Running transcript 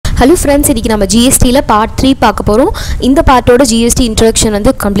Hello friends, இன்னைக்கு நம்ம GST ல part 3 பார்க்க போறோம். இந்த பார்ட்டோட GST introduction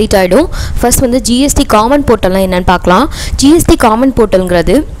வந்து கம்ப்ளீட் ஆயிடும். ஃபர்ஸ்ட் வந்து GST common portalனா என்னன்னு பார்க்கலாம். GST common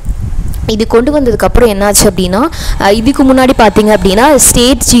portalங்கிறது இது கொண்டு வந்ததுக்கு அப்புறம் என்னாச்சு அப்படினா இதுக்கு முன்னாடி பாத்தீங்க அப்படினா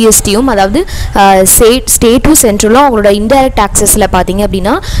ஸ்டேட் ஜிஎஸ்டியும் அதாவது ஸ்டேட்டும் சென்ட்ரலும் அவங்களோட இன்டைரக்ட் டாக்ஸஸ்ல பாத்தீங்க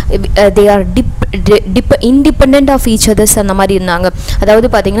அப்படினா they are independent of each others அந்த மாதிரி இருந்தாங்க. அதாவது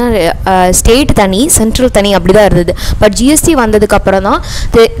பாத்தீங்கன்னா ஸ்டேட் தனி சென்ட்ரல் தனி அப்படி தான் இருந்தது. பட் ஜிஎஸ்டி வந்ததுக்கு அப்புறம் தான்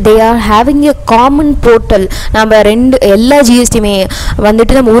they are having a common portal. நம்ம எல்லா ஜிஎஸ்டியுமே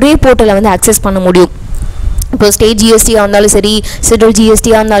வந்துட்டு நம்ம ஒரே போர்ட்டல்ல வந்து அக்சஸ் பண்ண முடியும். இப்போ ஸ்டேட் ஜிஎஸ்டியாக இருந்தாலும் சரி சென்ட்ரல்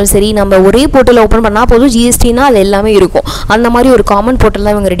ஜிஎஸ்டியாக இருந்தாலும் சரி நம்ம ஒரே போர்ட்டலில் ஓப்பன் பண்ணால் போதும் ஜிஎஸ்டினா அது எல்லாமே இருக்கும். அந்த மாதிரி ஒரு காமன் போர்ட்டல்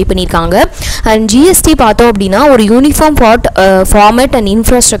தான் இவங்க ரெடி பண்ணியிருக்காங்க. அண்ட் ஜிஎஸ்டி பார்த்தோம் அப்படின்னா ஒரு யூனிஃபார்ம் ஃபார்மேட் அண்ட்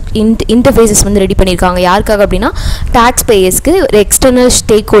இன்டர்ஃபேஸஸ் வந்து ரெடி பண்ணியிருக்காங்க. யாருக்காக அப்படின்னா டேக்ஸ் பேயர்ஸ்க்கு எக்ஸ்டர்னல்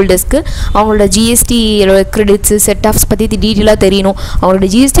ஸ்டேக் ஹோல்டர்ஸ்க்கு அவங்களோட ஜிஎஸ்டி கிரெடிட்ஸு செட் ஆஃப்ஸ் பற்றி டீட்டெயிலாக தெரியணும். அவங்களோட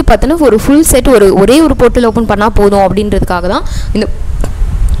ஜிஎஸ்டி பார்த்தோன்னா ஒரு ஃபுல் செட் ஒரே ஒரு போர்ட்டல் ஓப்பன் பண்ணால் போதும் அப்படின்றதுக்காக தான் இந்த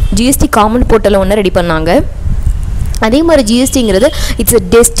GST காமன் போர்ட்டலை ஒன்று ரெடி பண்ணாங்க. அதே மாதிரி ஜிஎஸ்டிங்கிறது it's a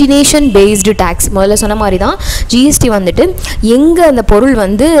destination based tax. முதல்ல சொன்ன மாதிரி தான் ஜிஎஸ்டி வந்துட்டு எங்கே அந்த பொருள்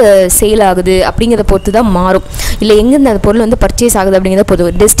வந்து சேல் ஆகுது அப்படிங்கிறத பொறுத்து தான் மாறும். இல்லை எங்கே அந்த பொருள் வந்து பர்ச்சேஸ் ஆகுது அப்படிங்கிறத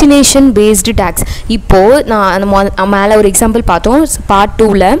பொறுத்து டெஸ்டினேஷன் பேஸ்டு டேக்ஸ். இப்போது நான் அந்த மேலே ஒரு எக்ஸாம்பிள் பார்த்தோம் பார்ட்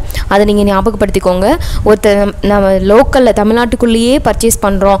 2ல், அதை நீங்கள் ஞாபகப்படுத்திக்கோங்க. நம்ம லோக்கலில் தமிழ்நாட்டுக்குள்ளேயே பர்ச்சேஸ்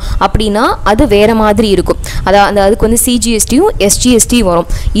பண்ணுறோம் அப்படின்னா அது வேறு மாதிரி இருக்கும். அதுக்கு வந்து சிஜிஎஸ்டியும் எஸ்ஜிஎஸ்டி வரும்.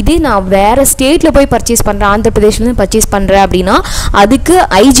 இதே நான் வேறு ஸ்டேட்டில் போய் பர்ச்சேஸ் பண்ணுறேன், ஆந்திர பிரதேஷ்லேருந்து பர்ச்சேஸ் பண்ணுறேன் அப்படின்னா அதுக்கு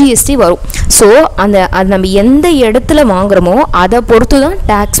ஐஜிஎஸ்டி வரும். ஸோ அது நம்ம எந்த இடத்துல வாங்குறோமோ அதை பொறுத்து தான்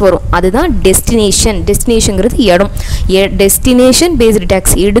டேக்ஸ் வரும். அதுதான் டெஸ்டினேஷன்ங்கிறது இடம். டெஸ்டினேஷன் பேஸ்டு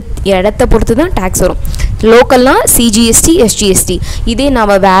டேக்ஸ் இடத்தை பொறுத்து தான் டேக்ஸ் வரும். லோக்கல்னால் சிஜிஎஸ்டி எஸ்ஜிஎஸ்டி. இதே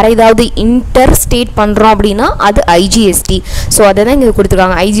நம்ம வேறு ஏதாவது இன்டர் ஸ்டேட் பண்ணுறோம் அப்படின்னா அது ஐஜிஎஸ்டி. ஸோ அதை தான் இங்கே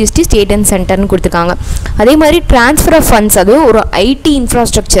கொடுத்துருக்காங்க. ஐஜிஎஸ்டி ஸ்டேட் அண்ட் சென்டர்னு கொடுத்துருக்காங்க. அதே மாதிரி ட்ரான்ஸ்ஃபர் ஆஃப் ஃபண்ட்ஸ், அது ஒரு ஐடி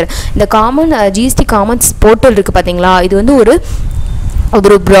இன்ஃப்ராஸ்ட்ரக்சர். இந்த காமன் ஜிஎஸ்டி காமன்ஸ் போர்ட்டல் இருக்குது பார்த்தீங்களா, இது வந்து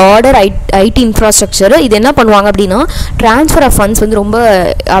ஒரு ப்ராடர் ஐடி இன்ஃப்ராஸ்ட்ரக்சர். இது என்ன பண்ணுவாங்க அப்படின்னா ட்ரான்ஸ்ஃபர் ஆஃப் ஃபண்ட்ஸ் வந்து ரொம்ப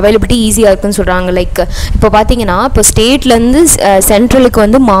அவைலபிலிட்டி ஈஸியாக இருக்குன்னு சொல்கிறாங்க. லைக் இப்போ பார்த்தீங்கன்னா இப்போ ஸ்டேட்லேருந்து சென்ட்ரலுக்கு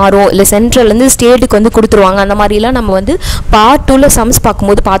வந்து மாறும், இல்லை சென்ட்ரல்லேருந்து ஸ்டேட்டுக்கு வந்து கொடுத்துருவாங்க. அந்த மாதிரிலாம் நம்ம வந்து பார்ட் 2ல் சம்ஸ்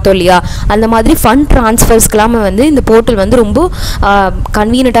பார்க்கும்போது பார்த்தோம் இல்லையா, அந்த மாதிரி ஃபண்ட் ட்ரான்ஸ்ஃபர்ஸ்க்கெல்லாம் வந்து இந்த போர்ட்டல் வந்து ரொம்ப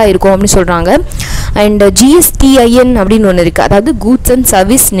கன்வீனியண்ட்டாக இருக்கும் அப்படின்னு சொல்கிறாங்க. அண்ட் GSTIN அப்படின்னு ஒன்று இருக்குது, அதாவது கூட்ஸ் அண்ட்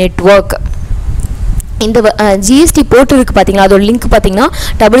சர்வீஸ் நெட்வொர்க். இந்த ஜிஎஸ்டி போர்ட்டல் இருக்குது பார்த்தீங்களா, அதோட லிங்க் பார்த்தீங்கன்னா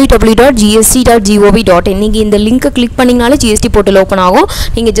www.gst.gov.in. நீங்கள் இந்த லிங்க்கை கிளிக் பண்ணிங்கனாலே ஜிஎஸ்டி போர்ட்டல் ஓப்பன் ஆகும்.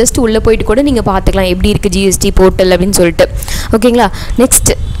 நீங்கள் ஜஸ்ட் உள்ளே போயிட்டு கூட நீங்கள் பார்த்துக்கலாம் எப்படி இருக்குது ஜிஎஸ்டி போர்ட்டல் அப்படின்னு சொல்லிட்டு. ஓகேங்களா. நெக்ஸ்ட்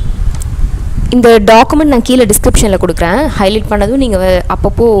இந்த டாக்குமெண்ட் நான் கீழே டிஸ்கிரிப்ஷனில் கொடுக்குறேன். ஹைலைட் பண்ணதும் நீங்கள்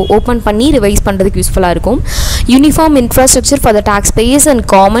அப்பப்போ ஓப்பன் பண்ணி ரிவைஸ் பண்ணுறதுக்கு யூஸ்ஃபுல்லாக இருக்கும். Uniform infrastructure for the tax payers and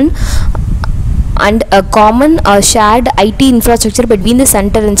common shared IT infrastructure between the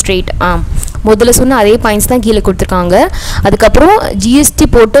center and state. முதல்ல சொன்ன அதே பாயிண்ட்ஸ் தான் கீழே கொடுத்துருக்காங்க. அதுக்கப்புறம் GST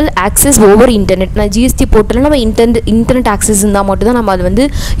portal access over internet. GST போர்ட்டலில் நம்ம இன்டர்நெட் ஆக்சஸ் இருந்தால் மட்டும்தான் நம்ம அதை வந்து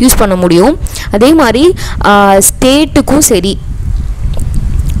யூஸ் பண்ண முடியும். அதே மாதிரி ஸ்டேட்டுக்கும் சரி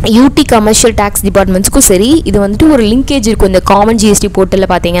யூடி கமர்ஷியல் டேக்ஸ் டிபார்ட்மெண்ட்ஸ்க்கும் சரி இது வந்துட்டு ஒரு லிங்கேஜ் இருக்கும். இந்த காமன் ஜிஎஸ்டி போர்ட்டலில்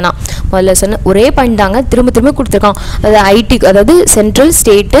பார்த்தீங்கன்னா முதல்ல சொன்ன ஒரே பாயிண்ட் தாங்க திரும்ப கொடுத்துருக்கான். அதாவது சென்ட்ரல்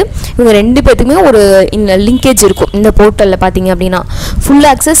ஸ்டேட்டு இவங்க ரெண்டு பேர்த்துக்குமே ஒரு லிங்கேஜ் இருக்கும் இந்த போர்ட்டலில் பார்த்தீங்க அப்படின்னா. ஃபுல்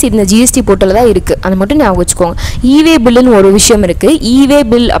ஆக்சஸ் இந்த ஜிஎஸ்டி போர்ட்டலில் தான் இருக்குது, அதை மட்டும் ஞாபகம் வச்சுக்கோங்க. இவே பில்லுன்னு ஒரு விஷயம் இருக்குது. இவே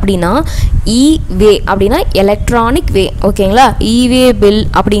பில் அப்படின்னா எலக்ட்ரானிக் வே. ஓகேங்களா. இவே பில்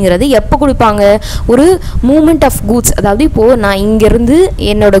அப்படிங்கிறது எப்போ கொடுப்பாங்க, ஒரு மூவ்மெண்ட் ஆஃப் கூட்ஸ். அதாவது இப்போது நான் இங்கேருந்து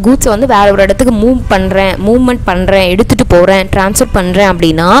என்னோட கூட்ஸை வந்து வேற ஒரு இடத்துக்கு மூவ்மெண்ட் பண்ணுறேன் எடுத்துகிட்டு போகிறேன் ட்ரான்ஸ்ஃபர் பண்ணுறேன்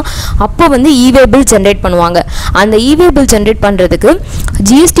அப்படின்னா அப்போ வந்து இவே பில் ஜென்ரேட் பண்ணுவாங்க. அந்த இவே பில் ஜென்ரேட் பண்ணுறதுக்கு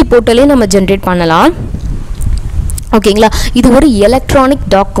ஜிஎஸ்டி போர்ட்டலே நம்ம ஜென்ரேட் பண்ணலாம். ஓகேங்களா. இது ஒரு electronic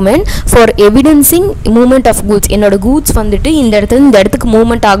document for எவிடென்சிங் movement of goods. என்னோட கூட்ஸ் வந்துட்டு இந்த இடத்துக்கு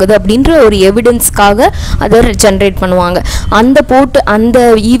மூவ்மெண்ட் ஆகுது அப்படின்ற ஒரு எவிடன்ஸ்க்காக அதை ஜென்ரேட் பண்ணுவாங்க. அந்த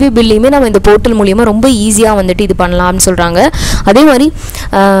இவே பில்லையுமே நம்ம இந்த போர்ட்டல் மூலிமா ரொம்ப ஈஸியாக வந்துட்டு இது பண்ணலாம்னு சொல்கிறாங்க. அதே மாதிரி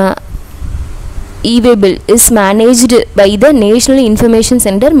e-way bill is managed by the National Information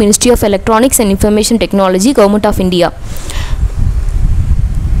Center, Ministry of Electronics and Information Technology, Government of India.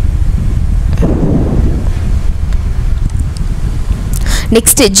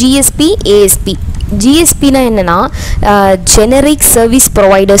 Next GSP ஜிஎஸ்பினா என்னென்னா ஜெனரிக் சர்வீஸ்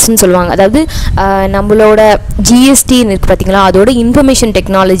ப்ரொவைடர்ஸ்ன்னு சொல்லுவாங்க. அதாவது நம்மளோட ஜிஎஸ்டின்னு இருக்குது பார்த்தீங்களா, அதோட இன்ஃபர்மேஷன்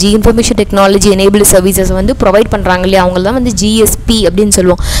டெக்னாலஜி எனேபிள் சர்வீசஸ் வந்து ப்ரொவைட் பண்ணுறாங்க இல்லையா, அவங்க தான் வந்து ஜிஎஸ்பி அப்படின்னு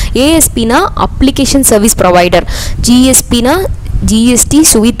சொல்லுவோம். ஏஎஸ்பினா application service provider, ஜிஎஸ்பினா GST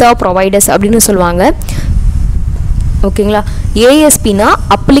Suvidha providers அப்படின்னு சொல்லுவாங்க. ஓகேங்களா. ஏஎஸ்பினா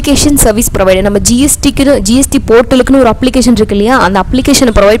அப்ளிகேஷன் சர்வீஸ் ப்ரொவைடர். நம்ம ஜிஎஸ்டி போர்ட்டலுக்குன்னு ஒரு அப்ளிகேஷன் இருக்கு இல்லையா, அந்த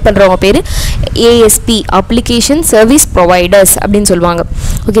அப்ளிகேஷனை ப்ரொவைட் பண்ணுறவங்க பேர் ஏஎஸ்பி, அப்ளிகேஷன் சர்வீஸ் ப்ரொவைடர்ஸ் அப்படின்னு சொல்லுவாங்க.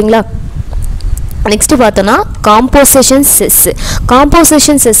 ஓகேங்களா. நெக்ஸ்ட் பார்த்தோன்னா காம்போசிஷன் செஸ்.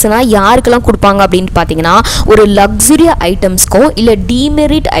 காம்போசிஷன் செஸ்னால் யாருக்கெல்லாம் கொடுப்பாங்க அப்படின்னு பார்த்தீங்கன்னா, ஒரு லக்ஸுரி ஐட்டம்ஸ்க்கும் இல்லை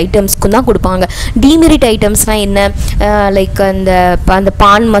டிமெரிட் ஐட்டம்ஸ்க்கும் தான் கொடுப்பாங்க. டிமெரிட் ஐட்டம்ஸ்னால் என்ன, லைக் அந்த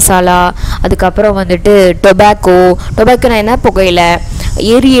பான் மசாலா, அதுக்கப்புறம் வந்துட்டு டொபாக்கோனா என்ன, புகையிலை,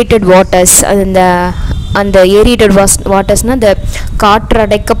 ஏரியேட்டட் வாட்டர்ஸ், அந்த ஏரியேட்டட் வாட்டர்ஸ்னால் அந்த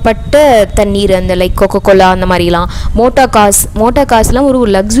காற்றடைக்கப்பட்ட தண்ணீர், அந்த லைக் கொக்கோகோலா அந்த மாதிரிலாம். மோட்டா காஸ்லாம் ஒரு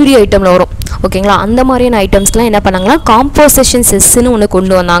லக்ஸுரி ஐட்டமில் வரும். ஓகேங்களா. அந்த மாதிரியான ஐட்டம்ஸ்லாம் என்ன பண்ணாங்கன்னா காம்போசிஷன் செஸ்ன்னு ஒன்று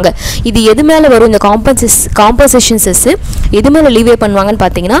கொண்டு வந்தாங்க. இது எது மேலே வரும், இந்த காம்போசிஷன் செஸ்ஸு எது மேலே லீவே பண்ணுவாங்கன்னு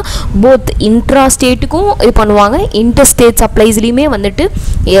பார்த்தீங்கன்னா, போத் இன்ட்ரா ஸ்டேட்டுக்கும் இது பண்ணுவாங்க, இன்டர் ஸ்டேட் சப்ளைஸ்லையுமே வந்துட்டு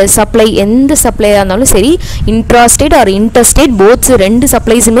எந்த சப்ளையாக இருந்தாலும் சரி, intra state R inter state போத்ஸ் ரெண்டு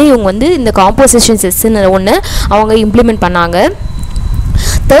சப்ளைஸுமே இவங்க வந்து இந்த காம்போசிஷன் செஸ்ன்னு ஒன்று அவங்க இம்ப்ளிமெண்ட் பண்ணாங்க.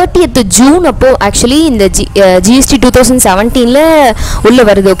 30th ஜூன் அப்போது ஆக்சுவலி இந்த ஜிஎஸ்டி 2017 உள்ளே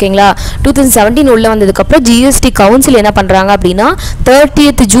வருது. ஓகேங்களா. 2017 உள்ளே வந்ததுக்கப்புறம் ஜிஎஸ்டி கவுன்சில் என்ன பண்ணுறாங்க அப்படின்னா,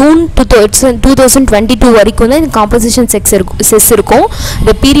 30th ஜூன் 2022 வரைக்கும் தான் இந்த காம்போசிஷன் செஸ் இருக்கும்.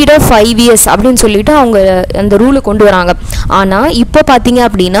 இந்த பீரியட் ஆஃப் 5 years அப்படின்னு சொல்லிட்டு அவங்க அந்த ரூலை கொண்டு வராங்க. ஆனால் இப்போ பார்த்தீங்க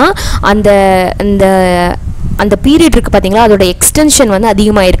அப்படின்னா அந்த பீரியட் இருக்குது பார்த்தீங்களா, அதோட எக்ஸ்டென்ஷன் வந்து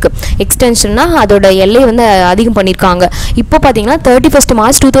அதிகமாக இருக்குது. எக்ஸ்டென்ஷன்னா அதோட எல்லை வந்து அதிகம் பண்ணியிருக்காங்க. இப்போ பார்த்தீங்கன்னா 31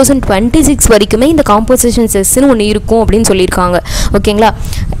 March 2026 வரைக்குமே இந்த காம்போசிஷன் செஸ்ன்னு ஒன்று இருக்கும் அப்படின்னு சொல்லியிருக்காங்க. ஓகேங்களா.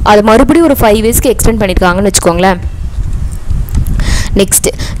 அது மறுபடியும் ஒரு 5 yearsக்கு எக்ஸ்டெண்ட் பண்ணியிருக்காங்கன்னு வச்சுக்கோங்களேன். Next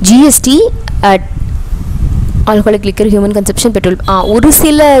GST alcoholic liquor, human consumption, petrol.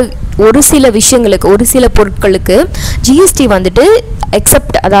 ஒரு சில விஷயங்களுக்கு, ஒரு சில பொருட்களுக்கு ஜிஎஸ்டி வந்துட்டு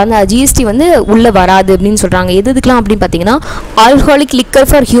அதாவது ஜிஎஸ்டி வந்து உள்ளே வராது அப்படின்னு சொல்கிறாங்க. எதுக்கெலாம் அப்படின்னு பார்த்தீங்கன்னா, alcoholic liquor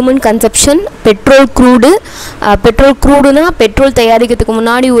for human consumption, petrol க்ரூடுனா petrol தயாரிக்கிறதுக்கு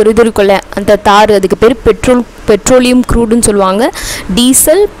முன்னாடி ஒரு இது இருக்குல்ல அந்த தாறு, அதுக்கு பேர் பெட்ரோலியம் க்ரூடுன்னு சொல்லுவாங்க.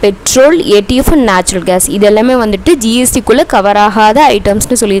 Diesel, petrol, ADF and natural gas, இது எல்லாமே வந்துட்டு ஜிஎஸ்டிக்குள்ளே கவர் ஆகாத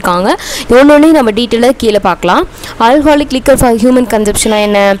ஐட்டம்ஸ்னு சொல்லியிருக்காங்க. ஒன்று நம்ம டீட்டெயிலாக கீழே பார்க்கலாம். ஆல்கஹாலிக் லிக்கர் ஃபார் ஹியூமன் கன்சப்ஷனாக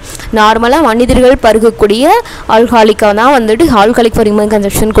என்ன, நார்மலாக மனிதர்கள் பருகக்கூடிய ஆல்கஹாலிக்காக தான் வந்துட்டு ஆல்கஹாலிக் ஃபார் ஹியூமன்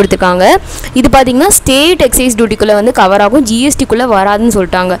கன்சப்ஷன் கொடுத்துருக்காங்க. இது பார்த்திங்கன்னா ஸ்டேட் எக்ஸைஸ் டியூட்டிக்குள்ளே வந்து கவர் ஆகும், ஜிஎஸ்டிக்குள்ளே வராதுன்னு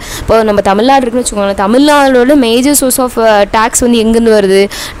சொல்லிட்டாங்க. இப்போ நம்ம தமிழ்நாடு இருக்குன்னு வச்சுக்கோங்களேன், தமிழ்நாடோட மேஜர் சோர்ஸ் ஆஃப் டேக்ஸ் வந்து எங்கேருந்து வருது,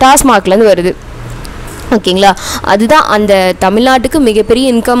 டாஸ்மாக்லேருந்து வருது. ஓகேங்களா. அதுதான் அந்த தமிழ்நாட்டுக்கு மிகப்பெரிய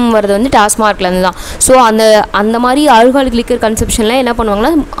இன்கம் வர்றது வந்து டாஸ்மார்க்லேருந்து தான். ஸோ அந்த மாதிரி ஆல்கஹாலிக் லிக்கர் கன்சப்ஷன்லாம் என்ன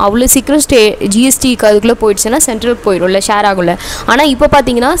பண்ணுவாங்கன்னா, அவ்வளோ சீக்கிரம் ஜிஎஸ்டி அதுக்குள்ளே போயிடுச்சுன்னா சென்ட்ரலுக்கு போயிடும்ல, ஷேர் ஆகும்ல. ஆனால் இப்போ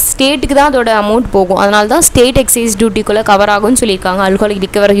பார்த்தீங்கன்னா ஸ்டேட்டுக்கு தான் அதோட அமௌண்ட் போகும். அதனால தான் ஸ்டேட் எக்ஸைஸ் டியூட்டிக்குள்ளே கவர் ஆகும்னு சொல்லியிருக்காங்க ஆல்கஹாலிக்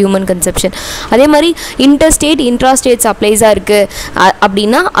லிக்கர் ஹியூமன் கன்சப்ஷன். அதே மாதிரி இன்டர் ஸ்டேட் இன்ட்ரா ஸ்டேட் சப்ளைஸாக இருக்குது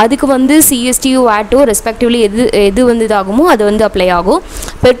அப்படின்னா அதுக்கு வந்து சிஎஸ்டியோ வேட்டோ ரெஸ்பெக்டிவ்லி எது வந்து இதாகுமோ அது வந்து அப்ளை ஆகும்.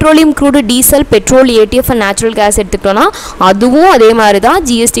 Petroleum crude, diesel, petrol, ADF and natural gas எடுத்துக்கிட்டோன்னா அதுவும் அதே மாதிரி தான்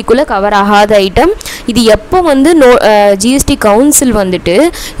ஜிஎஸ்டிக்குள்ளே கவர் ஆகாத ஐட்டம். இது எப்போ வந்து ஜிஎஸ்டி கவுன்சில் வந்துட்டு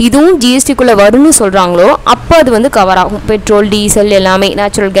இதுவும் ஜிஎஸ்டிக்குள்ளே வரும்னு சொல்கிறாங்களோ அப்போ அது வந்து கவர் ஆகும். பெட்ரோல், டீசல் எல்லாமே,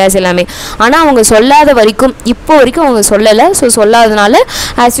 நேச்சுரல் கேஸ் எல்லாமே. ஆனால் அவங்க சொல்லாத வரைக்கும், இப்போ வரைக்கும் அவங்க சொல்லலை. ஸோ சொல்லாததுனால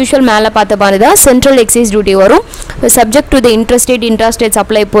ஆஸ் யூஷுவல் மேலே பார்த்த மாதிரி தான் சென்ட்ரல் எக்ஸைஸ் டியூட்டி வரும். சப்ஜெக்ட் டு த இன்ட்ராஸ்டேட்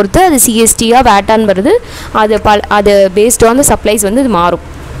சப்ளை பொறுத்து அது சிஎஸ்டியாக வேட்டான்னு வருது. அது பேஸ்ட் ஆன் த சப்ளைஸ் வந்து இது மாறும்.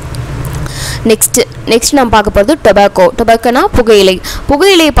 நெக்ஸ்ட் நம்ம பார்க்க போகிறது டொபாக்கோனா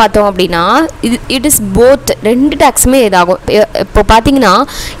புகையிலையை பார்த்தோம் அப்படின்னா இட் இஸ் போத், ரெண்டு டேக்ஸுமே இதாகும். இப்போ பார்த்தீங்கன்னா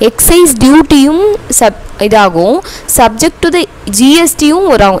எக்ஸைஸ் டியூட்டியும் இதாகும், சப்ஜெக்ட் டு த ஜிஎஸ்டியும்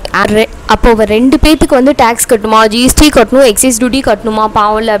வரும். அப்போ ரெண்டு பேத்துக்கு வந்து டேக்ஸ் கட்டணுமா, ஜிஎஸ்டி கட்டணும், எக்ஸைஸ் டியூட்டி கட்டணுமா,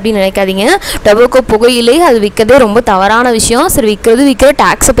 பாவல அப்படின்னு நினைக்காதீங்க. டொபாக்கோ புகையிலே அது விற்கிறதே ரொம்ப தவறான விஷயம். சரி விற்கிற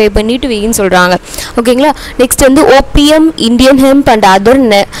டேக்ஸை பே பண்ணிட்டு வைன்னு சொல்கிறாங்க. ஓகேங்களா. நெக்ஸ்ட் வந்து OPM, Indian hemp and other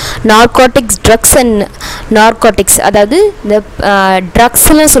narcotics, drugs and narcotics, அதாவது இந்த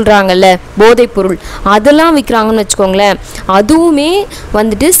ட்ரக்ஸ்லாம் சொல்கிறாங்கல்ல போதைப் பொருள், அதெல்லாம் விற்கிறாங்கன்னு வச்சுக்கோங்களேன். அதுவுமே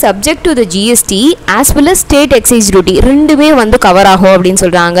வந்துட்டு subject to the GST as well as state excise duty ரெண்டுமே வந்து கவர் ஆகும் அப்படின்னு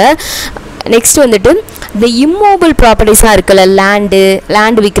சொல்கிறாங்க. நெக்ஸ்ட் வந்துட்டு இந்த இம்மூவபிள் ப்ராப்பர்ட்டிஸ்லாம் இருக்குல்ல,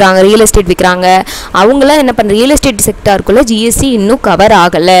 லேண்டு விற்கிறாங்க, ரியல் எஸ்டேட் விற்கிறாங்க, அவங்களாம் என்ன பண்ணுற ரியல் எஸ்டேட் செக்டாருக்குள்ளே ஜிஎஸ்டி இன்னும் கவர்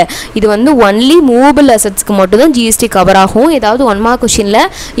ஆகலை. இது வந்து ஒன்லி மூவபிள் அசட்ஸ்க்கு மட்டும் தான் ஜிஎஸ்டி கவர் ஆகும். ஏதாவது 1 மார்க் கொஷினில்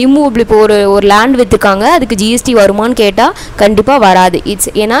இம்மூவபிள், இப்போ ஒரு லேண்ட் விற்றுருக்காங்க அதுக்கு ஜிஎஸ்டி வருமானு கேட்டால் கண்டிப்பாக வராது.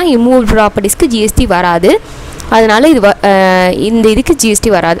 ஏன்னா இம்மூவபிள் ப்ராப்பர்ட்டிஸ்க்கு ஜிஎஸ்டி வராது. அதனால் இந்த இதுக்கு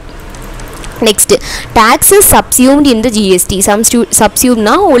ஜிஎஸ்டி வராது. Next taxes subsumed in the GST. subsumed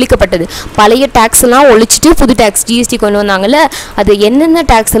ஒழிக்கப்பட்டது. பழைய டேக்ஸ்லாம் ஒழிச்சிட்டு புது டேக்ஸ் GST கொண்டு வந்தாங்கல்ல, அது என்னென்ன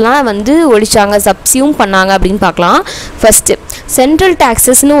டேக்ஸ்லாம் வந்து ஒழிச்சாங்க, சப்சியூம் பண்ணாங்க அப்படின்னு பார்க்கலாம். ஃபர்ஸ்ட் சென்ட்ரல்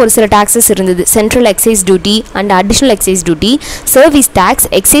டேக்ஸஸ்னு ஒரு சில டேக்ஸஸ் இருந்தது. Central excise duty and additional excise duty, service tax,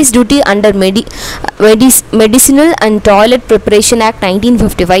 excise duty under medicinal and toilet preparation act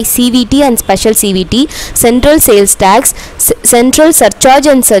 1955, CVT and special CVT, central sales tax, central surcharge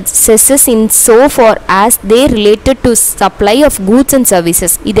and cesses in so far as they related to supply of goods and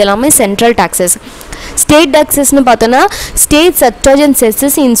services. இதெல்லாமே central taxes. State taxes னு பார்த்தோன்னா state surcharge and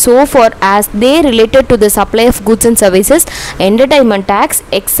cesses in so far as they related to the supply of goods and services. Entertainment tax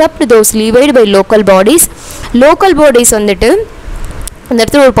except those levied by local bodies. Local bodies வந்துட்டு அந்த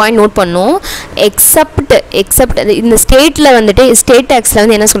இடத்துல ஒரு point note பண்ணோம். Accept இந்த ஸ்டேட்டில் வந்துட்டு ஸ்டேட் டேக்ஸில்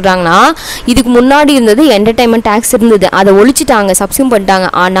வந்து என்ன சொல்கிறாங்கன்னா, இதுக்கு முன்னாடி இருந்தது என்டர்டைன்மெண்ட் டேக்ஸ் இருந்தது, அதை ஒழிச்சிட்டாங்க, சப்சியூம் பண்ணிட்டாங்க.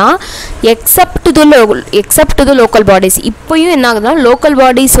 ஆனால் எக்ஸப்ட் டு லோக்கல் பாடிஸ், இப்போயும் என்ன ஆகுதுன்னா லோக்கல்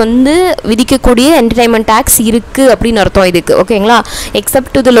பாடிஸ் வந்து விதிக்கக்கூடிய என்டர்டைன்மெண்ட் டேக்ஸ் இருக்குது அப்படின்னு அர்த்தம் இதுக்கு. ஓகேங்களா,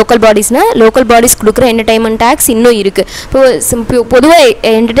 accept to local பாடிஸ்னால் local bodies கொடுக்குற என்டர்டைன்மெண்ட் டேக்ஸ் இன்னும் இருக்குது. இப்போ பொதுவாக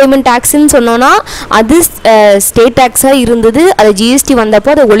என்டர்டைன்மெண்ட் டேக்ஸ்ன்னு சொன்னோன்னா அது ஸ்டேட் டேக்ஸாக இருந்தது, அது ஜிஎஸ்டி வந்தப்போ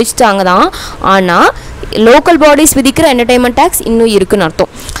அதை ஒழிச்சிட்டாங்க தான். ஆனால் லோக்கல் பாடிஸ் விதிக்கிற என்டர்டைன்மெண்ட் டேக்ஸ் இன்னும் இருக்குன்னு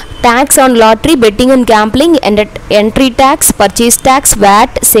அர்த்தம். Tax on lottery, bedding and gambling, entry tax, purchase tax,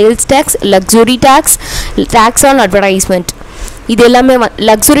 wired, sales tax, luxury tax, tax on advertisement, இது எல்லாமே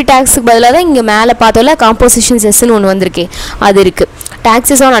லக்ஸுரி டேக்ஸுக்கு பதிலாக தான் இங்கே மேலே பார்த்தோம்ல காம்போசிஷன் செஸ்ன்னு ஒன்று வந்திருக்கு, அது இருக்குது.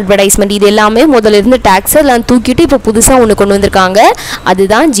 டேக்ஸஸ் ஆன் அட்வர்டைஸ்மெண்ட், இது எல்லாமே முதல்ல இருந்து டேக்ஸ் எல்லாம் தூக்கிட்டு இப்போ புதுசாக ஒன்று கொண்டு வந்திருக்காங்க,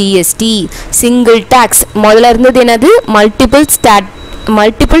 அதுதான் ஜிஎஸ்டி. சிங்கிள் டேக்ஸ், முதல்ல இருந்தது என்னது multiple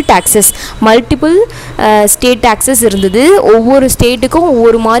taxes, multiple state taxes இருந்தது, ஒவ்வொரு ஸ்டேட்டுக்கும்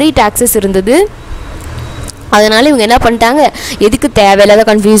ஒவ்வொரு மாதிரி டேக்ஸஸ் இருந்தது. அதனால் இவங்க என்ன பண்ணிட்டாங்க, எதுக்கு தேவையில்லாத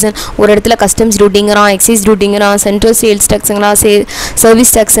கன்ஃபியூஷன், ஒரு இடத்துல customs டியூட்டிங்கிறான், exercise டியூட்டிங்கிறான், central sales டேக்ஸுங்கிறான்,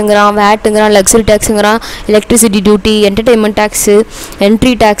 service டேக்ஸுங்கிறான், வேட்டுங்கிறான், luxury டேக்ஸுங்கிறான், electricity duty, entertainment tax,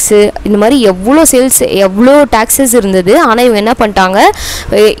 entry tax, இந்த மாதிரி எவ்வளோ டேக்ஸஸ் இருந்தது. ஆனால் இவங்க என்ன பண்ணிட்டாங்க,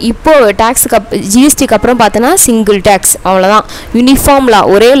 இப்போது டேக்ஸுக்கு ஜிஎஸ்டிக்கு அப்புறம் பார்த்தோன்னா சிங்கிள் டேக்ஸ், அவ்வளோதான், யூனிஃபார்ம்லா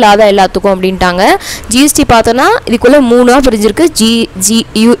ஒரே லா தான் எல்லாத்துக்கும் அப்படின்ட்டாங்க. ஜிஎஸ்டி பார்த்தோன்னா இதுக்குள்ளே 3 பிரிஞ்சிருக்கு,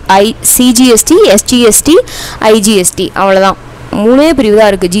 சிஜிஎஸ்டி, எஸ்ஜிஎஸ்டி, ஐஜிஎஸ்டி, அவ்வளோதான், 3 பிரிவு தான்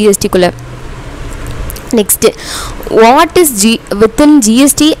இருக்குது ஜிஎஸ்டிக்குள்ளே. Next what is within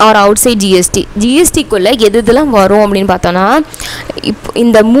GST R out side GST, ஜிஎஸ்டிக்குள்ளே எதுலாம் வரும் அப்படின்னு பார்த்தோன்னா, இப்போ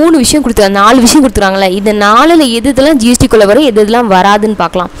இந்த 3 விஷயம் கொடுத்துருக்காங்க, 4 விஷயம் கொடுத்துருக்காங்களே, இந்த 4ல் எதுலாம் ஜிஎஸ்டிக்குள்ளே வரும், எதுலாம் வராதுன்னு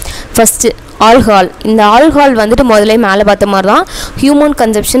பார்க்கலாம். ஃபஸ்ட்டு ஆல்கஹால், இந்த ஆல்கஹால் வந்துட்டு முதல்ல மேலே பார்த்த மாதிரி தான் ஹியூமன்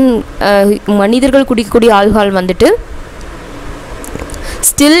கன்சப்ஷன், மனிதர்கள் குடிக்கக்கூடிய ஆல்கஹால் வந்துட்டு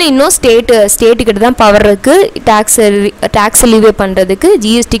ஸ்டில் இன்னும் ஸ்டேட்டுக்கிட்ட தான் பவர் இருக்குது, டேக்ஸ் லீவே பண்ணுறதுக்கு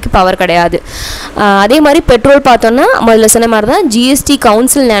ஜிஎஸ்டிக்கு பவர் கிடையாது. அதே மாதிரி பெட்ரோல் பார்த்தோன்னா முதல்ல சொன்ன மாதிரி தான் ஜிஎஸ்டி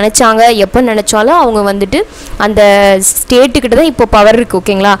கவுன்சில் நினச்சாங்க, எப்போ நினச்சாலும் அவங்க வந்துட்டு அந்த ஸ்டேட்டுக்கிட்ட தான் இப்போ பவர் இருக்குது.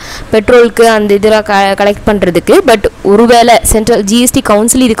 ஓகேங்களா, பெட்ரோலுக்கு அந்த இதெல்லாம் கலெக்ட் பண்ணுறதுக்கு. பட் ஒருவேளை சென்ட்ரல் ஜிஎஸ்டி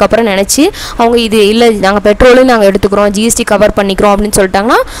கவுன்சில் இதுக்கப்புறம் நினச்சி அவங்க இது இல்லை நாங்கள் பெட்ரோலும் நாங்கள் எடுத்துக்கிறோம், ஜிஎஸ்டி கவர் பண்ணிக்கிறோம் அப்படின்னு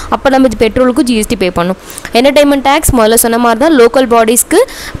சொல்லிட்டாங்கன்னா அப்போ நம்ம பெட்ரோலுக்கும் ஜிஎஸ்டி பே பண்ணணும். என்டர்டைன்மெண்ட் டேக்ஸ் முதல்ல சொன்ன மாதிரி தான் லோக்கல் பாடிஸ்க்கு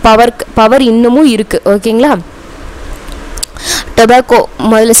பவர் இன்னமும் இருக்குது. ஓகேங்களா, டொபாக்கோ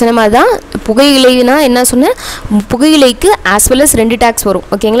முதல்ல சொன்ன மாதிரி தான், புகையிலைனா என்ன சொன்னேன், புகையிலைக்கு ஆஸ் வெல் அஸ் 2 டேக்ஸ் வரும்.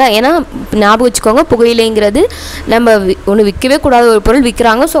 ஓகேங்களா, ஏன்னா ஞாபகம் வச்சுக்கோங்க, புகையிலைங்கிறது நம்ம ஒன்று விற்கவே கூடாத ஒரு பொருள்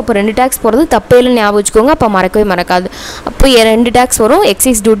விற்கிறாங்க, ஸோ அப்போ 2 டேக்ஸ் போகிறது தப்பே இல்லைன்னு ஞாபகம் வச்சுக்கோங்க, அப்போ மறக்காது. அப்போ 2 டேக்ஸ் வரும்,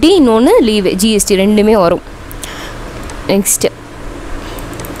 எக்ஸைஸ் டியூட்டி, இன்னொன்று லீவ், ஜிஎஸ்டி, ரெண்டுமே வரும். Next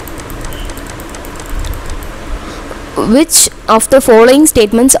which of the following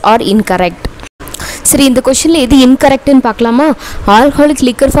statements are incorrect? சரி, இந்த கொஸ்டினில் எது இன்கரெக்ட்னு பார்க்கலாமா. Alcoholic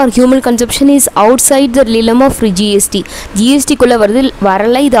liquor for human consumption is out side the ரிலம் of GST, ஜிஎஸ்டிக்குள்ளே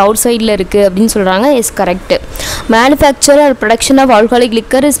வரல, இது அவுட் சைடில் இருக்குது அப்படின்னு சொல்கிறாங்க. Is correct. Manufacture R production of alcoholic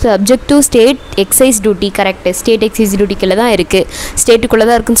liquor is subject to state excise duty. Correct, state exercise டியூட்டிக்குள்ளே தான் இருக்குது, ஸ்டேட்டுக்குள்ளே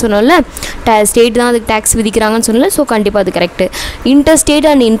தான் இருக்குன்னு சொன்னோம்ல, ஸ்டேட் தான் அதுக்கு டேக்ஸ் விதிக்கிறாங்கன்னு சொன்னல, ஸோ கண்டிப்பாக அது correct. Interstate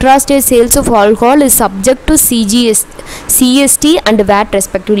and இன்ட்ராஸ்டேட் sales of alcohol is subject to CST and wired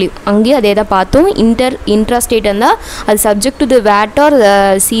respectively. அங்கேயும் அதே தான் பார்த்தோம். இன்ட்ராஸ்டேட் இருந்தால் அது subject to the wired R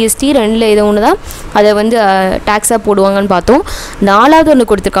CST, ரெண்டில் ஏதோ ஒன்று தான் அதை வந்து டேக்ஸாக போடுவாங்கன்னு பார்த்தோம். 4வது ஒன்று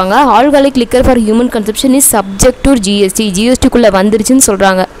கொடுத்துருக்காங்க, alcoholic liquor for human consumption is subject to GST, ஜிஎஸ்டிக்குள்ளே வந்துருச்சுன்னு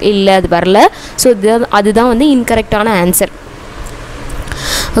சொல்கிறாங்க. இல்லை, அது வரல. ஸோ அதுதான் வந்து இன்கரெக்டான ஆன்சர்.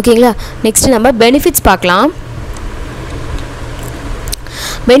 ஓகேங்களா, நெக்ஸ்ட் நம்ம பெனிஃபிட்ஸ் பார்க்கலாம்.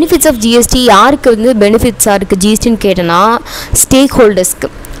 பெனிஃபிட்ஸ் ஆஃப் ஜிஎஸ்டி யாருக்கு வந்து பெனிஃபிட்ஸாக இருக்குது ஜிஎஸ்டின்னு கேட்டோன்னா, ஸ்டேக் ஹோல்டர்ஸ்க்கு.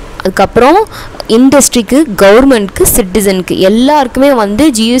 அதுக்கப்புறம் இண்டஸ்ட்ரிக்கு, கவர்மெண்ட்க்கு, சிட்டிசனுக்கு எல்லாருக்குமே வந்து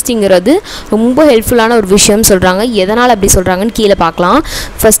ஜிஎஸ்டிங்கிறது ரொம்ப ஹெல்ப்ஃபுல்லான ஒரு விஷயம் சொல்கிறாங்க. எதனால் அப்படி சொல்கிறாங்கன்னு கீழே பார்க்கலாம்.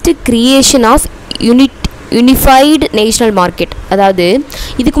 First creation of unified national market. அதாவது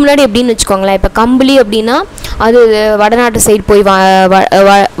இதுக்கு முன்னாடி எப்படின்னு வச்சுக்கோங்களேன், இப்போ கம்பளி அப்படின்னா அது வடநாட்டு சைடு போய்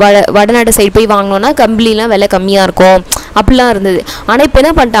வடநாட்டு சைடு போய் வாங்கினோன்னா கம்பளிலாம் விலை கம்மியாக இருக்கும் அப்படிலாம் இருந்தது. ஆனால் இப்போ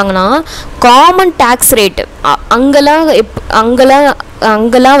என்ன பண்ணிட்டாங்கன்னா காமன் டேக்ஸ் ரேட்டு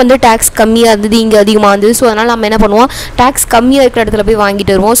அங்கெல்லாம் வந்து டேக்ஸ் கம்மியாக இருந்தது, இங்கே அதிகமாக இருந்தது. ஸோ அதனால் நம்ம என்ன பண்ணுவோம், டேக்ஸ் கம்மியாக இருக்கிற இடத்துல போய்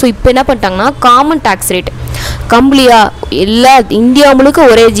வாங்கிட்டு வருவோம். ஸோ இப்போ என்ன பண்ணிட்டாங்கன்னா காமன் டேக்ஸ் ரேட் கம்பளியா எல்லா இந்தியா முழுக்க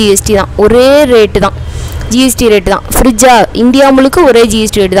ஒரே ஜிஎஸ்டி தான், ஒரே ரேட்டு தான், ஜிஎஸ்டி ரேட்டு தான். ஃப்ரிட்ஜா இந்தியா முழுக்க ஒரே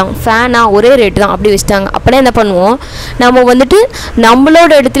ஜிஎஸ்டி ரேட்டு தான். ஃபேனா ஒரே ரேட்டு தான். அப்படி வச்சுட்டாங்க. அப்படின்னா என்ன பண்ணுவோம், நம்ம வந்துட்டு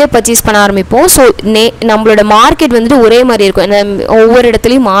நம்மளோட இடத்துல பர்ச்சேஸ் பண்ண ஆரம்பிப்போம். ஸோ நம்மளோட மார்க்கெட் வந்துட்டு ஒரே மாதிரி இருக்கும், ஒவ்வொரு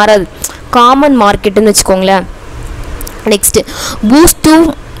இடத்துலையும் மாறாது, காமன் மார்க்கெட்டுன்னு வச்சுக்கோங்களேன். Next boost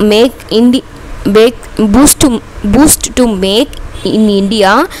to make in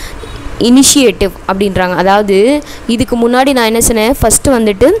India initiative அப்படின்றாங்க. அதாவது இதுக்கு முன்னாடி நான் என்ன சொன்னேன், ஃபஸ்ட்டு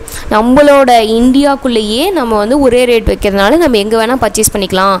வந்துட்டு நம்மளோட இந்தியாவுக்குள்ளேயே நம்ம வந்து ஒரே ரேட் வைக்கிறதுனால நம்ம எங்கே வேணால் பர்ச்சேஸ்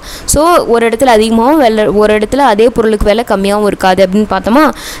பண்ணிக்கலாம். ஸோ ஒரு இடத்துல அதிகமாகவும் விலை, ஒரு இடத்துல அதே பொருளுக்கு விலை கம்மியாகவும் இருக்காது அப்படின்னு பார்த்தோமா.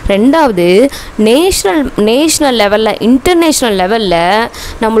 ரெண்டாவது நேஷ்னல் லெவலில், இன்டர்நேஷ்னல் லெவலில்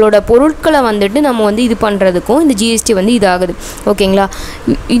நம்மளோட பொருட்களை வந்துட்டு நம்ம வந்து இது பண்ணுறதுக்கும் இந்த ஜிஎஸ்டி வந்து இதாகுது. ஓகேங்களா.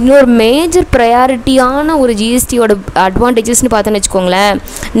 இன்னொரு மேஜர் ப்ரையாரிட்டியான ஒரு ஜிஎஸ்டியோட அட்வான்டேஜஸ்ன்னு பார்த்தோன்னு வச்சுக்கோங்களேன்,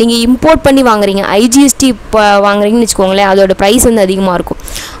 நீங்கள் இம்போர்ட் பண்ணி வாங்குறீங்க, ஐஜிஎஸ்டி வாங்குறீங்கன்னு வச்சுக்கோங்களேன், அதோட ப்ரைஸ் வந்து அதிகமாக இருக்கும்.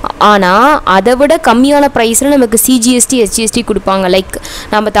 ஆனால் அதை விட கம்மியான ப்ரைஸில் நமக்கு சிஜிஎஸ்டி, எஸ்ஜிஎஸ்டி கொடுப்பாங்க. லைக்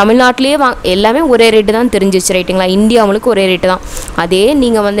நம்ம தமிழ்நாட்டிலே எல்லாமே ஒரே ரேட்டு தான் தெரிஞ்சிச்சு, ரைட்டுங்களா. இந்தியா முழுக்க ஒரே ரேட்டு தான். அதே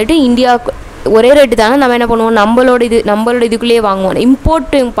நீங்கள் வந்துட்டு இந்தியா ஒரே ரேட்டு தானே, நம்ம என்ன பண்ணுவோம், நம்மளோட இதுக்குள்ளேயே வாங்குவோம்.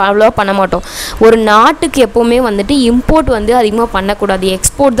 இம்போர்ட் அவ்வளோவா பண்ண மாட்டோம். ஒரு நாட்டுக்கு எப்போவுமே வந்துட்டு இம்போர்ட் வந்து அதிகமாக பண்ணக்கூடாது,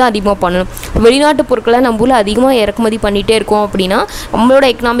 எக்ஸ்போர்ட் தான் அதிகமாக பண்ணணும். வெளிநாட்டு பொருட்களை நம்ம ஊரில் அதிகமாக இறக்குமதி பண்ணிகிட்டே இருக்கோம் அப்படின்னா நம்மளோட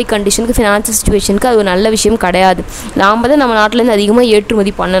எக்கனாமிக் கண்டிஷனுக்கு, ஃபினான்ஷியல் சிச்சுவேஷனுக்கு அது ஒரு நல்ல விஷயம் கிடையாது. நாம் தான் நம்ம நாட்டிலேருந்து அதிகமாக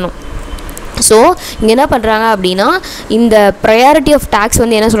ஏற்றுமதி பண்ணணும். ஸோ இங்கே என்ன பண்ணுறாங்க அப்படின்னா, இந்த ப்ரையாரிட்டி ஆஃப் டேக்ஸ்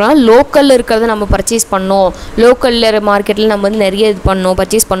வந்து என்ன சொல்கிறாங்க, லோக்கலில் இருக்கிறத நம்ம பர்ச்சேஸ் பண்ணோம், லோக்கலில் மார்க்கெட்டில் நம்ம வந்து நிறைய இது பண்ணோம்,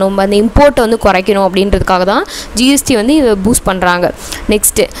 பர்ச்சேஸ் பண்ணோம், அந்த இம்போர்ட்டை வந்து குறைக்கணும் அப்படின்றதுக்காக தான் ஜிஎஸ்டி வந்து பூஸ்ட் பண்ணுறாங்க.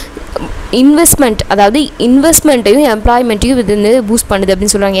 நெக்ஸ்ட்டு இன்வெஸ்ட்மெண்ட், அதாவது இன்வெஸ்ட்மெண்ட்டையும் எம்ப்ளாய்மெண்ட்டையும் இது வந்து பூஸ்ட் பண்ணுது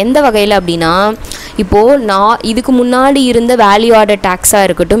அப்படின்னு சொல்கிறாங்க. எந்த வகையில் அப்படின்னா, இப்போது இதுக்கு முன்னாடி இருந்த வேல்யூ ஆடட் டேக்ஸாக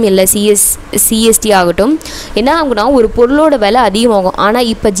இருக்கட்டும், இல்லை சிஎஸ்டி ஆகட்டும், என்ன ஆகுனா ஒரு பொருளோட விலை அதிகமாகும். ஆனால்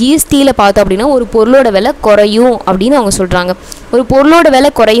இப்போ ஜிஎஸ்டியில் பார்த்தோம் அப்படின்னா ஒரு பொருளோட விலை குறையும் அப்படின்னு அவங்க சொல்கிறாங்க. ஒரு பொருளோட விலை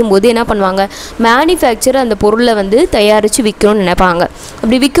குறையும் போது என்ன பண்ணுவாங்க, மேனுஃபேக்சர் அந்த பொருளை வந்து தயாரித்து விற்கணும்னு நினைப்பாங்க.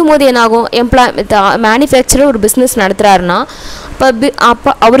 அப்படி விற்கும் போது என்னாகும், மேனுஃபேக்சரர் ஒரு பிஸ்னஸ் நடத்துகிறாருன்னா அப்போ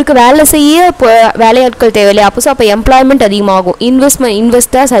அவருக்கு வேலை செய்ய வேலையாட்கள் தேவையில்லை. அப்போ எம்ப்ளாய்மெண்ட் அதிகமாகும்,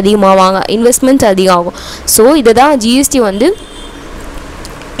 இன்வெஸ்டர்ஸ் அதிகமாவாங்க, இன்வெஸ்ட்மெண்ட்ஸ் அதிகமாகும். ஸோ இதை தான் ஜிஎஸ்டி வந்து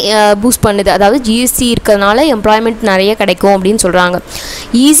பூஸ்ட் பண்ணுது. அதாவது ஜிஎஸ்டி இருக்கிறதுனால எம்ப்ளாய்மெண்ட் நிறைய கிடைக்கும் அப்படின்னு சொல்கிறாங்க.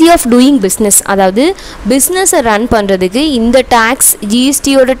 ஈஸி ஆஃப் டூயிங் பிஸ்னஸ், அதாவது பிஸ்னஸை ரன் பண்ணுறதுக்கு இந்த டேக்ஸ்,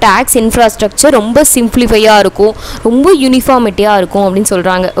 ஜிஎஸ்டியோட டேக்ஸ் இன்ஃப்ராஸ்ட்ரக்சர் ரொம்ப சிம்பிளிஃபையாக இருக்கும், ரொம்ப யூனிஃபார்மிட்டியாக இருக்கும் அப்படின்னு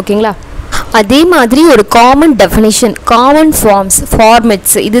சொல்கிறாங்க. ஓகேங்களா. அதே மாதிரி ஒரு காமன் டெஃபினிஷன், காமன்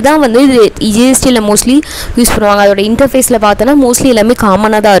ஃபார்மெட்ஸ், இதுதான் வந்து இது ஜிஎஸ்டியில் மோஸ்ட்லி யூஸ் பண்ணுவாங்க. அதோட இன்டர்ஃபேஸில் பார்த்தோன்னா மோஸ்ட்லி எல்லாமே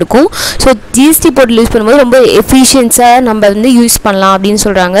காமனாக தான் இருக்கும். ஸோ ஜிஎஸ்டி போர்ட்டல் யூஸ் பண்ணும்போது ரொம்ப எஃபிஷியன்ஸாக நம்ம வந்து யூஸ் பண்ணலாம் அப்படின்னு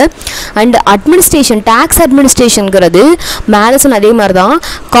சொல்கிறாங்க. அண்ட் அட்மினிஸ்ட்ரேஷன், டேக்ஸ் அட்மினிஸ்ட்ரேஷனுங்கிறது மேலசன் அதே மாதிரி தான்,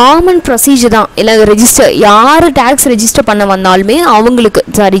 காமன் ப்ரொசீஜர் தான். இல்லை ரெஜிஸ்டர், யார் டேக்ஸ் ரெஜிஸ்டர் பண்ண வந்தாலுமே அவங்களுக்கு,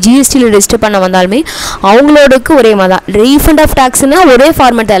 ஜிஎஸ்டியில் ரெஜிஸ்டர் பண்ண வந்தாலுமே அவங்களோடக்கு ஒரே மாதிரி தான். ரீஃபண்ட் ஆஃப் டேக்ஸ்னால் ஒரே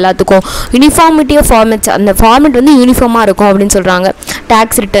ஃபார்மேட் எல்லாத்துக்கும், யூனிஃபார்மிட்டி ஆஃப் ஃபார்மேட்ஸ், அந்த ஃபார்மேட் வந்து யூனிஃபார்மாக இருக்கும் அப்படின்னு சொல்கிறாங்க.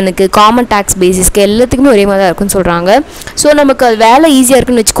 டேக்ஸ் ரிட்டனுக்கு, காமன் டேக்ஸ் பேசிஸ்க்கு எல்லாத்துக்குமே ஒரே மாதிரி தான் இருக்குன்னு சொல்கிறாங்க. ஸோ நமக்கு அது வேலை ஈஸியாக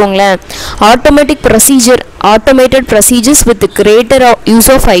இருக்குன்னு வச்சுக்கோங்களேன். Automated procedures with greater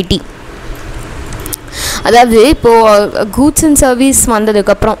use of ID. அதாவது இப்போது கூட்ஸ் அண்ட் சர்வீஸ்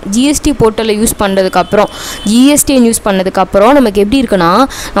வந்ததுக்கப்புறம், ஜிஎஸ்டி போர்ட்டலை யூஸ் பண்ணுறதுக்கப்புறம், ஜிஎஸ்டியை யூஸ் பண்ணதுக்கப்புறம் நமக்கு எப்படி இருக்குன்னா,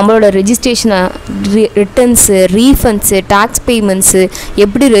 நம்மளோட ரெஜிஸ்ட்ரேஷனை, ரிட்டர்ன்ஸு, ரீஃபண்ட்ஸு, டேக்ஸ் பேமெண்ட்ஸு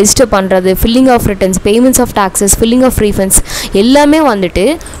எப்படி ரெஜிஸ்டர் பண்ணுறது, filling of returns, payments of taxes, filling of refunds எல்லாமே வந்துட்டு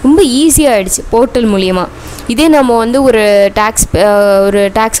ரொம்ப ஈஸியாகிடுச்சு போர்ட்டல் மூலிமா. இதே நம்ம வந்து ஒரு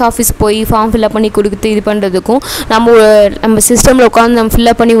டேக்ஸ் ஆஃபீஸ் போய் ஃபார்ம் ஃபில்அப் பண்ணி கொடுத்து இது பண்ணுறதுக்கும் நம்ம சிஸ்டமில் உட்காந்து நம்ம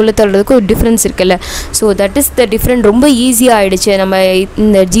ஃபில்அப் பண்ணி உள்ள தள்ளுறதுக்கும் ஒரு டிஃப்ரென்ஸ் இருக்குல்ல. So that is the different. ரொம்ப ஈஸியாக ஆகிடுச்சு நம்ம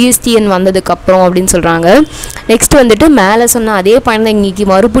இந்த ஜிஎஸ்டிஎன் வந்ததுக்கப்புறம் அப்படின்னு சொல்கிறாங்க. நெக்ஸ்ட் வந்துட்டு மேலே சொன்ன அதே பாயிண்ட் தான் இன்றைக்கி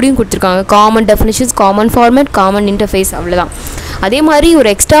மறுபடியும் கொடுத்துருக்காங்க. Common definitions, common format, common interface, அவ்வளோதான். அதே மாதிரி ஒரு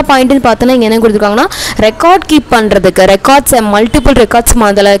எக்ஸ்ட்ரா பாயிண்ட்டுன்னு பார்த்தோன்னா இங்கே என்ன கொடுத்துருக்காங்கன்னா, ரெக்கார்ட் கீப் பண்ணுறதுக்கு, ரெக்கார்ட்ஸ், மல்டிபிள் ரெக்கார்ட்ஸ்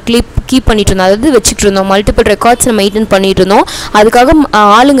அதில் கீப் பண்ணிட்டு இருந்தோம், அதாவது வச்சுட்டு இருந்தோம். மல்டிபிள் ரெக்கார்ட்ஸ் நம்ம மெயின்டைன் பண்ணிட்டு இருந்தோம். அதுக்காக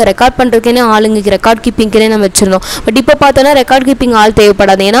ஆளுங்க ரெக்கார்ட் பண்ணுறதுக்குன்னே ஆளுங்க ரெக்கார்ட் கீப்பிங்க்குன்னே நம்ம வச்சுருந்தோம். பட் இப்போ பார்த்தோன்னா ரெக்கார்ட் கீப்பிங் ஆள்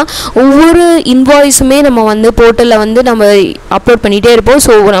தேவைப்படாது. ஏன்னா ஒவ்வொரு இன்வாய்ஸுமே நம்ம வந்து போர்ட்டலில் வந்து நம்ம அப்லோட் பண்ணிகிட்டே இருப்போம்.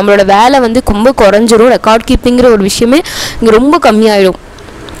 ஸோ நம்மளோட வேலை வந்து ரொம்ப குறைஞ்சிரும். ரெக்கார்ட் கீப்பிங்கிற ஒரு விஷயமே இங்கே ரொம்ப கம்மியாயிடும்.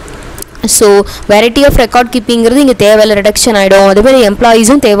 ஸோ வெரைட்டி ஆஃப் ரெக்கார்ட் கீப்பிங்கிறது இங்கே தேவையில்லை, ரிடக்ஷன் ஆகிடும். அதேமாதிரி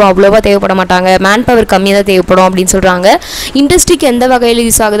எம்ப்ளாயீஸும் அவ்வளோவா தேவைப்பட மாட்டாங்க, மேன் பவர் கம்மியாக தான் தேவைப்படும் அப்படின்னு சொல்கிறாங்க. இண்டஸ்ட்ரிக்கு எந்த வகையில்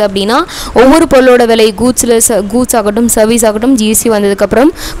யூஸ் ஆகுது அப்படின்னா, ஒவ்வொரு பொருளோட விலை கூட்ஸ் ஆகட்டும் சர்வீஸ் ஆகட்டும் ஜிஎஸ்டி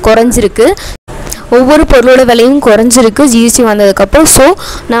வந்ததுக்கப்புறம் குறைஞ்சிருக்கு. ஒவ்வொரு பொருளோட விலையும் குறைஞ்சிருக்கு ஜிஎஸ்டி வந்ததுக்கப்புறம். ஸோ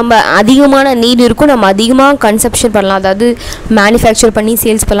நம்ம அதிகமான நீட் இருக்கும், நம்ம அதிகமாக கன்சப்ஷன் பண்ணலாம், அதாவது மேனுஃபேக்சர் பண்ணி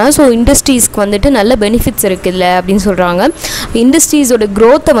சேல்ஸ் பண்ணலாம். ஸோ இண்டஸ்ட்ரீஸ்க்கு வந்துட்டு நல்ல பெனிஃபிட்ஸ் இருக்குல்ல அப்படின்னு சொல்கிறாங்க. இண்டஸ்ட்ரீஸோட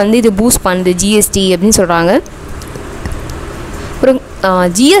க்ரோத்தை வந்து இது பூஸ்ட் பண்ணுது ஜிஎஸ்டி அப்படின்னு சொல்கிறாங்க. அப்புறம்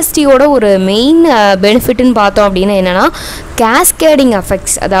ஜிஎஸ்டியோட ஒரு மெயின் பெனிஃபிட்னு பார்த்தோம் அப்படின்னா என்னென்னா கேஸ்கேடிங்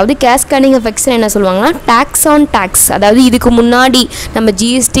எஃபெக்ட்ஸ். அதாவது கேஸ்கேடிங் எஃபெக்ட்ஸ்னு என்ன சொல்லுவாங்கன்னா டேக்ஸ் ஆன் டேக்ஸ். அதாவது இதுக்கு முன்னாடி நம்ம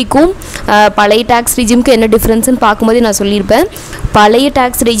ஜிஎஸ்டிக்கும் பழைய டேக்ஸ் ரெஜிமுக்கு என்ன டிஃப்ரென்ஸ்னு பார்க்கும்போது நான் சொல்லியிருப்பேன். பழைய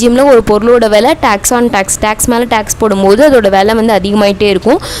டேக்ஸ் ரெஜிமில் ஒரு பொருளோட விலை டேக்ஸ் ஆன் டேக்ஸ் மேலே டேக்ஸ் போடும்போது அதோட விலை வந்து அதிகமாகிட்டே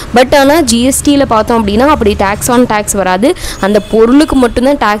இருக்கும். பட் ஆனால் ஜிஎஸ்டியில் பார்த்தோம் அப்படின்னா அப்படி டேக்ஸ் ஆன் டேக்ஸ் வராது, அந்த பொருளுக்கு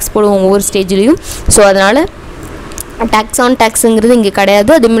மட்டும்தான் டேக்ஸ் போடுவோம் ஒவ்வொரு ஸ்டேஜ்லேயும். ஸோ அதனால் டேக்ஸ் ஆன் டேக்ஸுங்கிறது இங்கே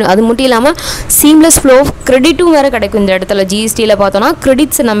கிடையாது. அது மட்டும் இல்லாமல் சீம்லெஸ் ஃப்ளோ ஆஃப் கிரெடிட்டும் வேறு கிடைக்கும் இந்த இடத்துல. ஜிஎஸ்டியில் பார்த்தோன்னா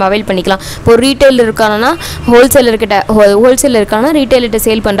கிரெடிட்ஸ் நம்ம அவைல் பண்ணிக்கலாம். இப்போ ரீட்டைலில் இருக்கானா ஹோல்சேலில் இருக்கானா ரீட்டைலர்கிட்ட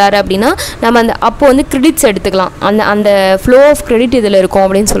சேல் பண்ணுறாரு அப்படின்னா நம்ம அப்போ வந்து கிரெடிட்ஸ் எடுத்துக்கலாம். அந்த ஃப்ளோ ஆஃப் கிரெடிட் இதில் இருக்கும்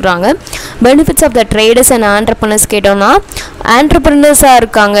அப்படின்னு சொல்கிறாங்க. Benefits of the traders and entrepreneurs கேட்டோம்னா, ஆண்டர்ப்ரனர்ஸாக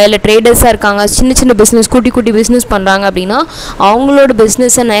இருக்காங்க இல்லை ட்ரேடர்ஸாக இருக்காங்க, சின்ன பிஸ்னஸ் குட்டி பிஸ்னஸ் பண்ணுறாங்க அப்படின்னா அவங்களோட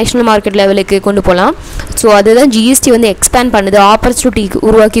பிஸ்னஸை நேஷ்னல் மார்க்கெட் லெவலுக்கு கொண்டு போகலாம். ஸோ அதுதான் ஜிஎஸ்டி வந்து எக்ஸ்பேண்ட் பண்ணுது, ஆப்பர்ச்சுனிட்டி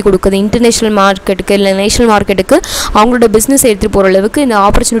உருவாக்கி கொடுக்குது. இன்டர்நேஷ்னல் மார்க்கெட்டுக்கு இல்லை நேஷனல் மார்க்கெட்டுக்கு அவங்களோட பிஸ்னஸ் எடுத்துகிட்டு போகிற அளவுக்கு இந்த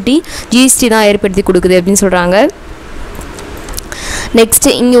ஆப்பர்ச்சுனிட்டி ஜிஎஸ்டி தான் ஏற்படுத்தி கொடுக்குது அப்படின்னு சொல்கிறாங்க. நெக்ஸ்ட்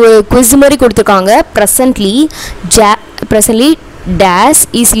இங்கே ஒரு குவிஸ் மாதிரி கொடுத்துருக்காங்க. Presently dash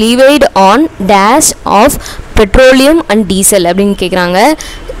is லீவைட் on dash of petroleum and diesel அப்படின்னு கேட்குறாங்க.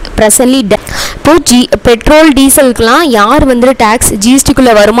 ப்ரெசன்ட்லி இப்போ பெட்ரோல் டீசலுக்குலாம் யார் வந்துட்டு டேக்ஸ்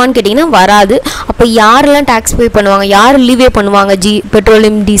ஜிஎஸ்டிக்குள்ளே வருமானு கேட்டிங்கன்னா வராது. அப்போ யாரெல்லாம் டேக்ஸ் பே பண்ணுவாங்க, யார் லீவே பண்ணுவாங்க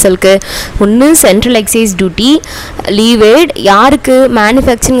பெட்ரோலியம் டீசலுக்கு? ஒன்று சென்ட்ரல் எக்ஸைஸ் டியூட்டி லீவேட் யாருக்கு?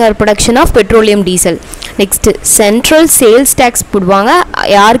 Manufacturing R production of petroleum diesel. Next central sales tax போடுவாங்க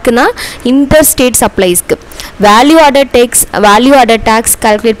யாருக்குன்னா inter state சப்ளைஸ்க்கு. Value added tax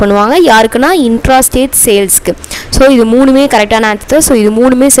calculate பண்ணுவாங்க யாருக்குன்னா இன்ட்ரா ஸ்டேட் சேல்ஸ்க்கு. ஸோ இது மூணுமே கரெக்டான ஆன்சர். ஸோ இது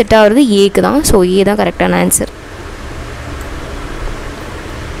மூணுமே செட் ஆகிறது ஏக்கு தான். ஸோ ஏ தான் கரெக்டான ஆன்சர்.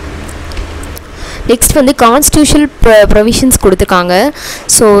 நெக்ஸ்ட் வந்து கான்ஸ்டியூஷனல் ப்ரொவிஷன்ஸ் கொடுத்துருக்காங்க.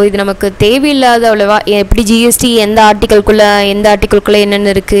 ஸோ இது நமக்கு தேவையில்லாத அவ்வளோவா எப்படி ஜிஎஸ்டி எந்த ஆர்டிக்கலுக்குள்ளே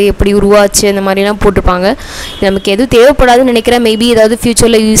என்னென்ன இருக்குது, எப்படி உருவாச்சு, அந்த மாதிரிலாம் போட்டிருப்பாங்க. நமக்கு எதுவும் தேவைப்படாதுன்னு நினைக்கிறேன். மேபி ஏதாவது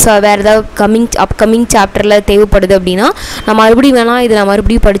ஃப்யூச்சரில் வேறு ஏதாவது அப்கமிங் சாப்டரில் தேவைப்படுது அப்படின்னா நான் மறுபடியும் நான்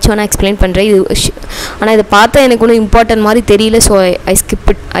மறுபடியும் படித்து வேணால் எக்ஸ்பிளைன் பண்ணுறேன். இது ஆனால் இதை பார்த்தா எனக்கு ஒன்றும் இம்பார்ட்டன்ட் மாதிரி தெரியல. So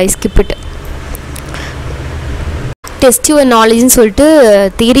I skip it. Test your நாலேஜ்னு சொல்லிட்டு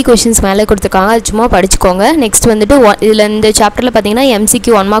தியரி கொஷின்ஸ் மேலே கொடுத்துருக்காங்க, அது சும்மா படிச்சுக்கோங்க. நெக்ஸ்ட் வந்துட்டு இதில் இந்த சாப்டரில் பார்த்தீங்கன்னா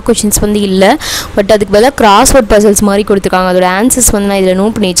எம்சிக்யூ 1 மார்க் கொஷின்ஸ் வந்து இல்லை, பட் அதுக்கு பதிலாக கிராஸ்வேர்ட் பசில்ஸ் மாதிரி கொடுத்துருக்காங்க. அதோட ஆன்சர்ஸ் வந்து நான் இதில்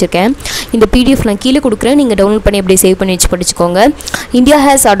நோட் பண்ணி வச்சுருக்கேன். இந்த பிடிஎஃப் நான் கீழே கொடுக்குறேன், நீங்கள் டவுன்லோட் பண்ணி அப்படியே சேவ் பண்ணி வச்சு படிச்சுக்கோங்க. India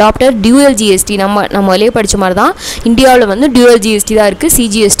has adapted dual GST. நம்ம வெளியே படித்த மாதிரி தான் இந்தியாவில் வந்து டியூவல் ஜிஎஸ்டி தான் இருக்குது,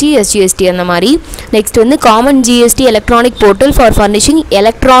 சிஜிஎஸ்டி எஸ்ஜிஎஸ்டி அந்த மாதிரி. நெக்ஸ்ட் வந்து common GST electronic portal for furnishing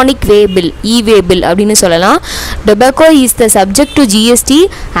electronic way bill அப்படின்னு சொல்லலாம். Tobacco is the subject to GST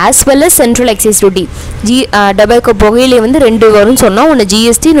as well as central excise duty. Tobacco புகையிலே வந்து ரெண்டு வரும்னு சொன்னால், ஒன்று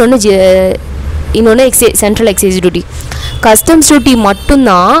GST இன்னொன்று central excise duty. Customs duty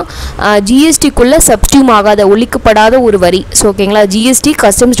மட்டும்தான் ஜிஎஸ்டிக்குள்ளே சப்ஸ்டியூம் ஆகாத ஒழிக்கப்படாத ஒரு வரி. ஸோ ஓகேங்களா, ஜிஎஸ்டி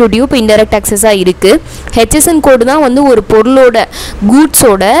கஸ்டம்ஸ் டியூட்டியும் இப்போ இன்டெரக்ட் டாக்ஸஸாக இருக்குது. ஹெச்எஸ்என் கோடு தான் வந்து ஒரு பொருளோட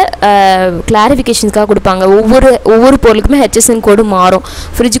கூட்ஸோட கிளாரிஃபிகேஷன்ஸ்க்காக கொடுப்பாங்க. ஒவ்வொரு பொருளுக்குமே ஹெச்எஸ்என் கோடு மாறும்.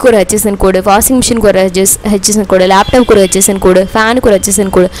 ஃப்ரிட்ஜுக்கு ஒரு ஹெச்எஸ்என் கோடு, வாஷிங் மிஷினுக்கு ஒரு ஹெச்எஸ்என் கோடு, லேப்டாப்க்கு ஒரு ஹெச்எஸ்என் கோடு, ஃபேனுக்கு ஒரு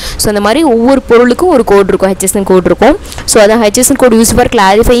ஹெச்எஸ்என் கோடு. ஸோ அந்த மாதிரி ஒவ்வொரு பொருளுக்கும் ஒரு கோடு இருக்கும், ஹெச்எஸ்என் கோடு இருக்கும். ஸோ அதான் HSN code use for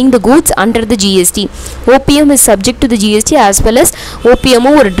கிளாரிஃபையிங் the goods under the GST. OPM is subject to the GST as well as OPM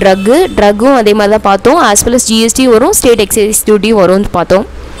ஒரு ட்ரக்கும் அதே மாதிரி தான் பார்த்தோம். as well as GST வரும், ஸ்டேட் எக்ஸைஸ் டியூட்டி வரும்னு பார்த்தோம்.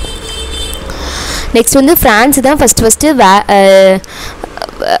 நெக்ஸ்ட் வந்து ஃப்ரான்ஸ் தான் first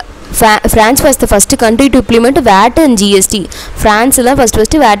France was the first country to implement VAT and GST. France தான்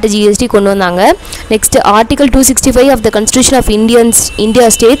ஃபஸ்ட்டு VAT GST கொண்டு வந்தாங்க. Next article 265 of the Constitution of India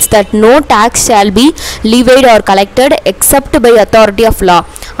states that no tax shall be levied or collected except by authority of law.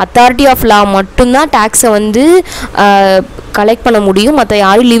 Authority of law மட்டும்தான் டேக்ஸை வந்து collect பண்ண முடியும், மற்ற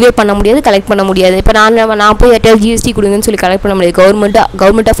யாரும் லீவே பண்ண முடியாது, கலெக்ட் பண்ண முடியாது. இப்போ நான் போய் யார்ட்டையாவது ஜிஎஸ்டி கொடுங்கன்னு சொல்லி கலெக்ட் பண்ண முடியாது.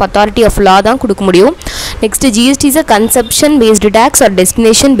 Government of authority of law தான் கொடுக்க முடியும். Next GST is a consumption based tax R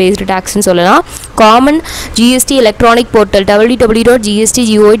destination based டேக்ஸ்னு சொல்லலாம். Common GST electronic portal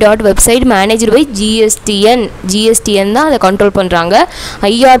www.gstgoi.website managed by GSTN தான் அதை கண்ட்ரோல் பண்ணுறாங்க.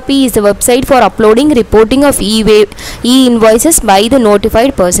 IRB is a website for uploading reporting of e-invoices by the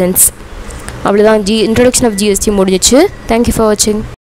notified persons. அவ்வளோதான். Introduction of GST முடிஞ்சிச்சு. Thank you for வாட்சிங்.